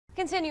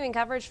Continuing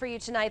coverage for you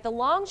tonight, the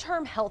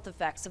long-term health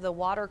effects of the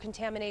water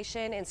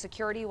contamination in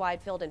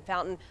Security-Widefield and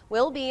Fountain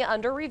will be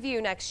under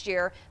review next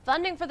year.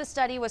 Funding for the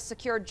study was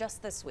secured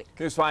just this week.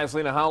 News 5's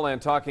Lena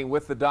Howland talking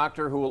with the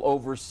doctor who will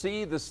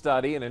oversee the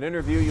study in an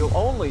interview you'll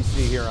only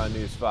see here on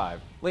News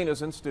 5.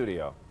 Lena's in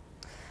studio.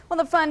 Well,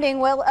 the funding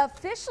will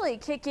officially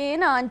kick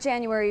in on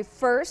January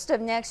 1st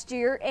of next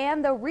year,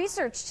 and the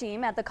research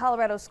team at the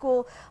Colorado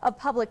School of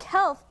Public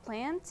Health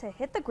plan to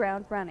hit the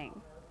ground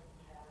running.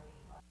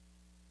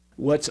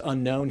 What's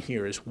unknown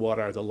here is what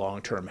are the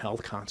long-term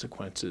health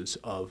consequences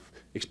of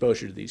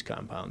exposure to these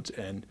compounds,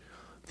 and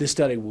this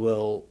study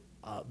will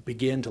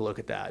begin to look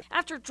at that.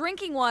 After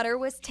drinking water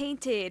was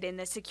tainted in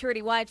the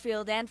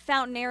Security-Widefield and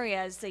Fountain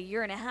areas a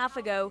year and a half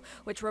ago,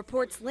 which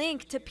reports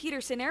link to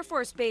Peterson Air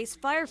Force Base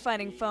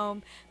firefighting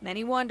foam,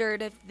 many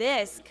wondered if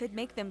this could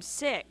make them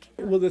sick.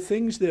 Well, the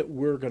things that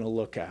we're going to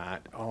look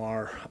at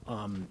are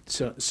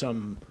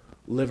some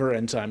liver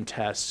enzyme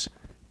tests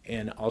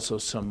and also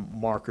some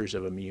markers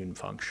of immune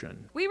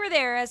function. We were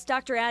there as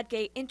Dr.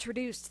 Adgate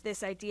introduced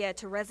this idea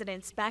to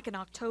residents back in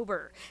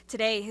October.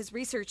 Today, his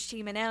research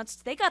team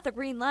announced they got the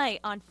green light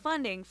on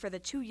funding for the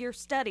 2-year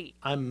study.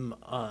 I'm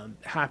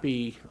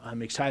happy,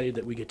 I'm excited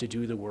that we get to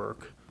do the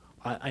work.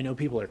 I know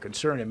people are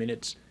concerned. I mean,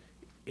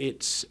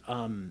 it's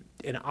an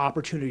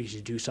opportunity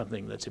to do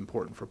something that's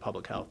important for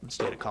public health in the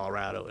state of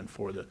Colorado and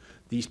for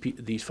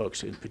these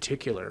folks in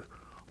particular.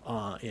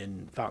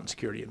 In Fountain,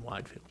 Security, and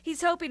Widefield.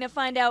 He's hoping to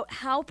find out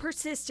how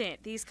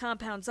persistent these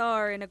compounds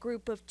are in a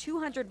group of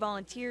 200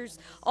 volunteers,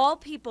 all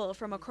people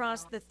from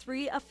across the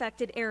 3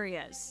 affected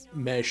areas.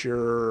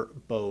 Measure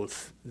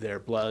both their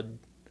blood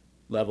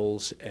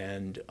levels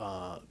and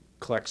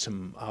collect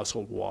some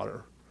household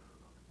water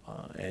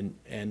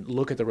and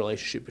look at the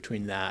relationship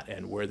between that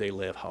and where they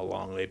live, how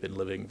long they've been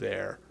living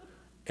there,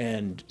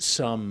 and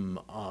some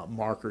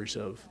markers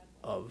of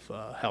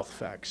health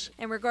effects.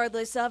 And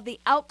regardless of the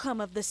outcome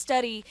of the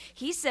study,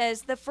 he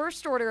says the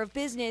first order of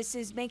business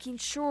is making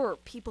sure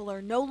people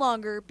are no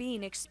longer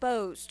being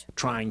exposed.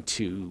 Trying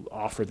to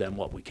offer them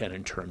what we can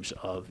in terms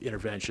of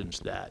interventions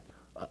that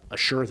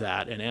assure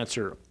that and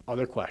answer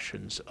other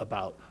questions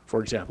about,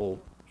 for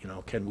example,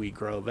 can we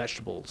grow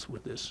vegetables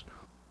with this?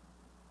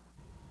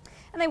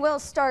 And they will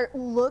start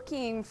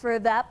looking for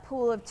that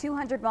pool of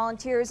 200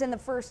 volunteers in the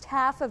first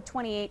half of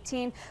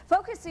 2018,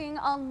 focusing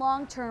on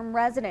long-term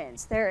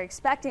residents. They're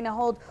expecting to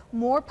hold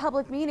more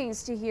public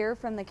meetings to hear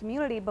from the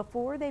community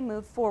before they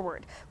move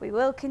forward. We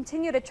will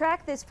continue to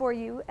track this for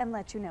you and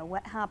let you know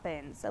what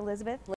happens. Elizabeth?